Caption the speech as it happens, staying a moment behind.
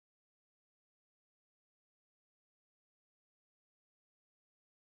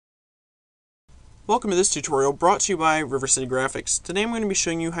Welcome to this tutorial brought to you by River City Graphics. Today I'm going to be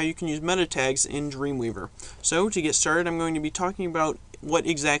showing you how you can use meta tags in Dreamweaver. So to get started, I'm going to be talking about what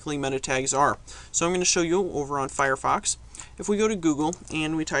exactly meta tags are. So I'm going to show you over on Firefox. If we go to Google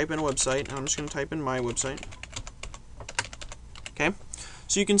and we type in a website, and I'm just going to type in my website. Okay.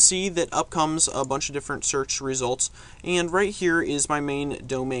 So you can see that up comes a bunch of different search results, and right here is my main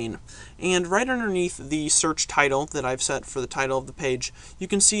domain. And right underneath the search title that I've set for the title of the page, you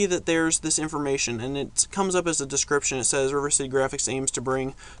can see that there's this information, and it comes up as a description. It says River City Graphics aims to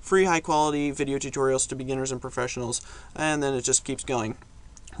bring free high-quality video tutorials to beginners and professionals, and then it just keeps going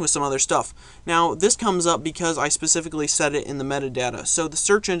with some other stuff. Now this comes up because I specifically set it in the metadata. So the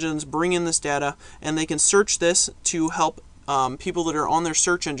search engines bring in this data, and they can search this to help people that are on their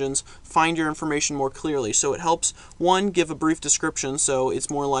search engines find your information more clearly. So it helps, one, give a brief description, so it's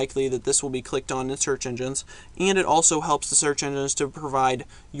more likely that this will be clicked on in search engines, and it also helps the search engines to provide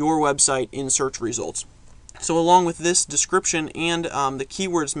your website in search results. So along with this description and the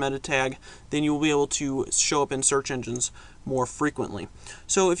keywords meta tag, then you will be able to show up in search engines more frequently.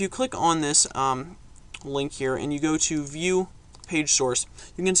 So if you click on this link here and you go to View Page Source,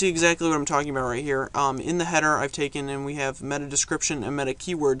 you can see exactly what I'm talking about right here. In the header I've taken, and we have meta description and meta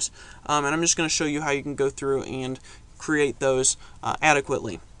keywords, and I'm just going to show you how you can go through and create those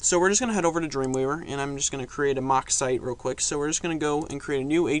adequately. So we're just going to head over to Dreamweaver, and I'm just going to create a mock site real quick. So we're just going to go and create a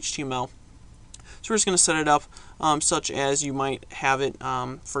new HTML. So we're just going to set it up such as you might have it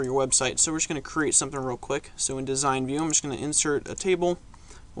for your website. So we're just going to create something real quick. So in Design View, I'm just going to insert a table.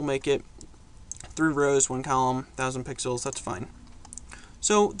 We'll make it 3 rows, 1 column, 1000 pixels. That's fine.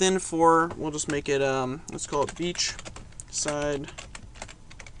 So then we'll just make it, let's call it beach side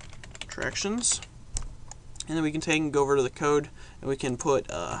attractions. And then we can take and go over to the code, and we can put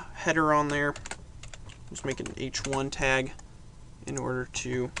a header on there. Just make it an H1 tag in order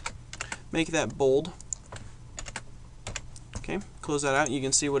to make that bold. Okay, close that out. You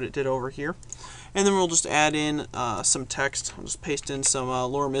can see what it did over here. And then we'll just add in some text. I'll just paste in some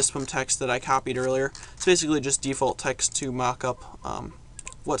lorem ipsum text that I copied earlier. It's basically just default text to mock up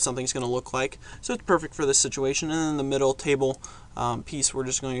what something's going to look like. So it's perfect for this situation. And then the middle table piece, we're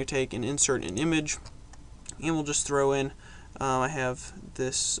just going to take and insert an image. And we'll just throw in, I have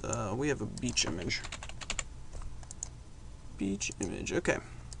this, we have a beach image. Beach image, okay.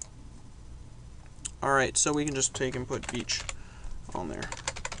 Alright, so we can just take and put beach on there.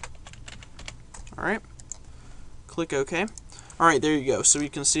 Alright, click OK. Alright, there you go. So you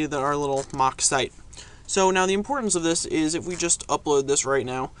can see that our little mock site. So now the importance of this is if we just upload this right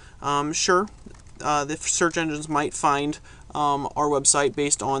now, sure, the search engines might find our website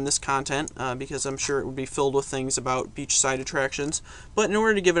based on this content, because I'm sure it would be filled with things about beachside attractions. But in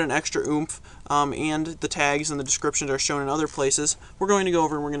order to give it an extra oomph, and the tags and the descriptions are shown in other places, we're going to go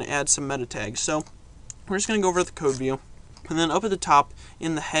over and we're going to add some meta tags. So we're just going to go over to the code view, and then up at the top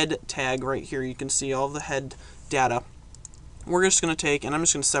in the head tag right here, you can see all of the head data. We're just going to take, and I'm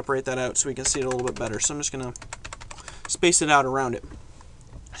just going to separate that out so we can see it a little bit better. So I'm just going to space it out around it.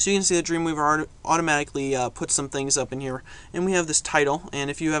 So you can see that Dreamweaver automatically puts some things up in here. And we have this title,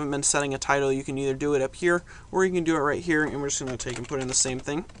 and if you haven't been setting a title, you can either do it up here, or you can do it right here, and we're just going to take and put in the same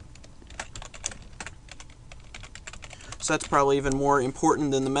thing. So that's probably even more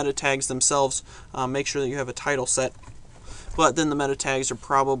important than the meta tags themselves. Make sure that you have a title set. But then the meta tags are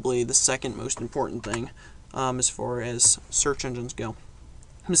probably the second most important thing as far as search engines go,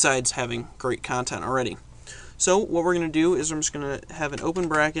 besides having great content already. So what we're going to do is I'm just going to have an open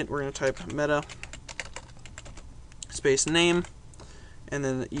bracket. We're going to type meta space name, and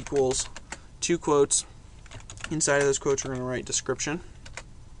then equals 2 quotes. Inside of those quotes we're going to write description.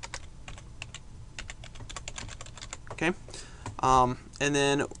 Okay, and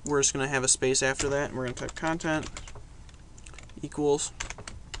then we're just going to have a space after that, and we're going to type content equals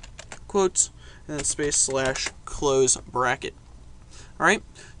quotes, and then space slash close bracket. Alright,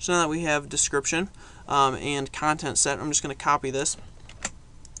 so now that we have description and content set, I'm just going to copy this,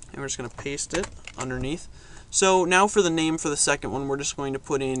 and we're just going to paste it underneath. So now for the name for the second one, we're just going to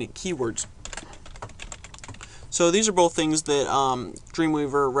put in keywords. So these are both things that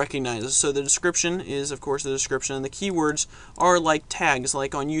Dreamweaver recognizes. So the description is, of course, the description, and the keywords are like tags,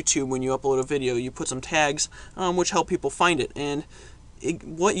 like on YouTube when you upload a video. You put some tags which help people find it. And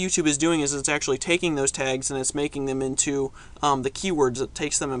what YouTube is doing is it's actually taking those tags and it's making them into the keywords. It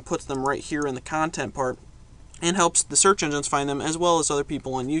takes them and puts them right here in the content part and helps the search engines find them as well as other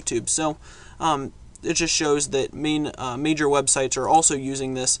people on YouTube. So it just shows that major websites are also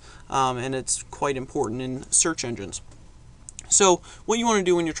using this, and it's quite important in search engines. So what you want to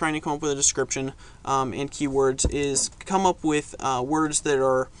do when you're trying to come up with a description and keywords is come up with words that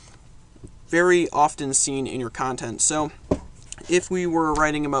are very often seen in your content. So if we were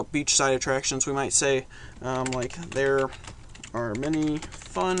writing about beachside attractions, we might say like, there are many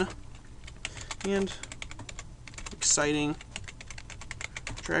fun and exciting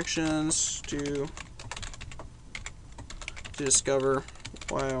attractions to discover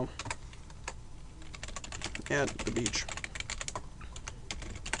while at the beach.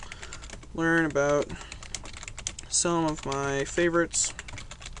 Learn about some of my favorites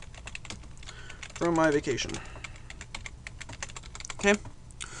from my vacation. Okay,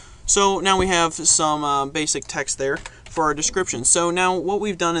 so now we have some basic text there for our description. So now what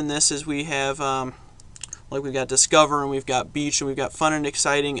we've done in this is we have like, we've got discover, and we've got beach, and we've got fun and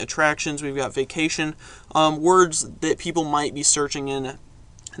exciting attractions, we've got vacation, words that people might be searching in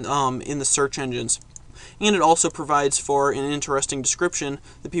the search engines. And it also provides for an interesting description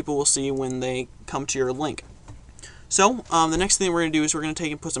that people will see when they come to your link. So the next thing we're going to do is we're going to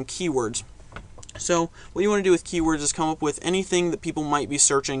take and put some keywords. So what you want to do with keywords is come up with anything that people might be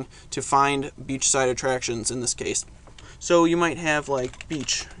searching to find beachside attractions in this case. So you might have like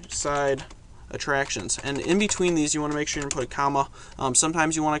beachside attractions, and in between these you want to make sure you put a comma.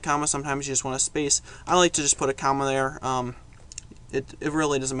 Sometimes you want a comma, sometimes you just want a space. I like to just put a comma there. It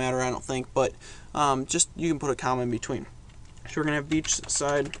really doesn't matter, I don't think, but just you can put a comma in between. So we're going to have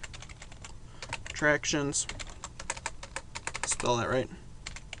beachside attractions, spell that right,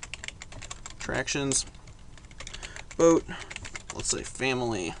 attractions, boat, let's say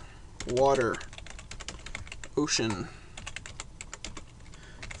family, water, ocean,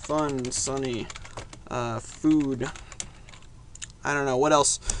 fun, sunny, food. I don't know, what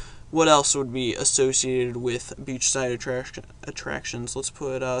else would be associated with beachside attractions? Let's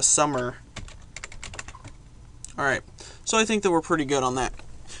put summer. Alright, so I think that we're pretty good on that.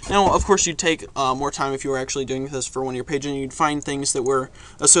 Now, of course, you'd take more time if you were actually doing this for one of your pages, and you'd find things that were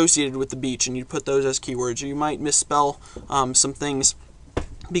associated with the beach, and you'd put those as keywords. Or you might misspell some things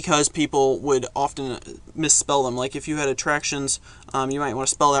because people would often misspell them. Like if you had attractions, you might want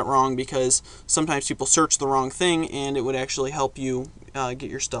to spell that wrong, because sometimes people search the wrong thing, and it would actually help you get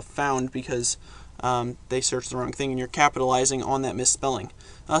your stuff found because they searched the wrong thing, and you're capitalizing on that misspelling.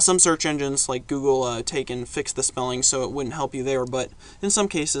 Some search engines like Google take and fix the spelling, so it wouldn't help you there, but in some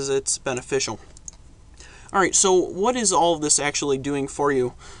cases it's beneficial. Alright, so what is all of this actually doing for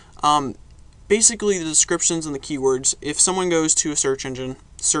you? Basically, the descriptions and the keywords, if someone goes to a search engine,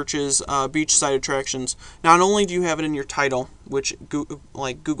 searches beachside attractions, not only do you have it in your title, which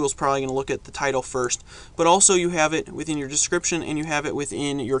Google's probably going to look at the title first, but also you have it within your description, and you have it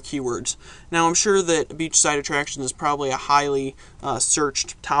within your keywords. Now, I'm sure that beachside attractions is probably a highly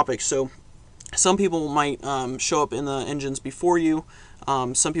searched topic, so some people might show up in the engines before you,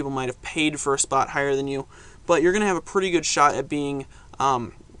 some people might have paid for a spot higher than you, but you're going to have a pretty good shot at being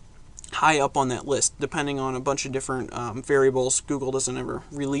high up on that list, depending on a bunch of different variables. Google doesn't ever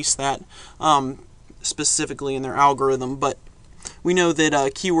release that specifically in their algorithm, but we know that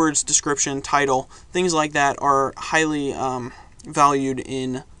keywords, description, title, things like that are highly valued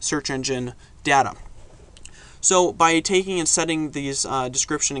in search engine data. So by taking and setting these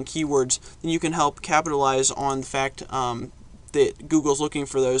description and keywords, then you can help capitalize on the fact that Google's looking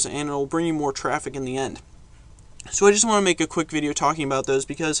for those, and it'll bring you more traffic in the end. So I just want to make a quick video talking about those,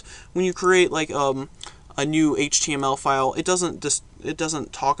 because when you create like a new HTML file, it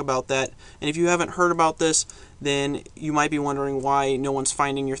doesn't talk about that. And if you haven't heard about this, then you might be wondering why no one's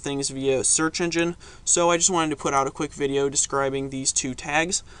finding your things via search engine. So I just wanted to put out a quick video describing these two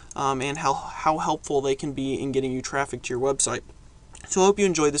tags and how helpful they can be in getting you traffic to your website. So I hope you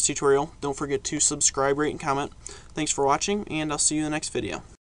enjoyed this tutorial. Don't forget to subscribe, rate, and comment. Thanks for watching, and I'll see you in the next video.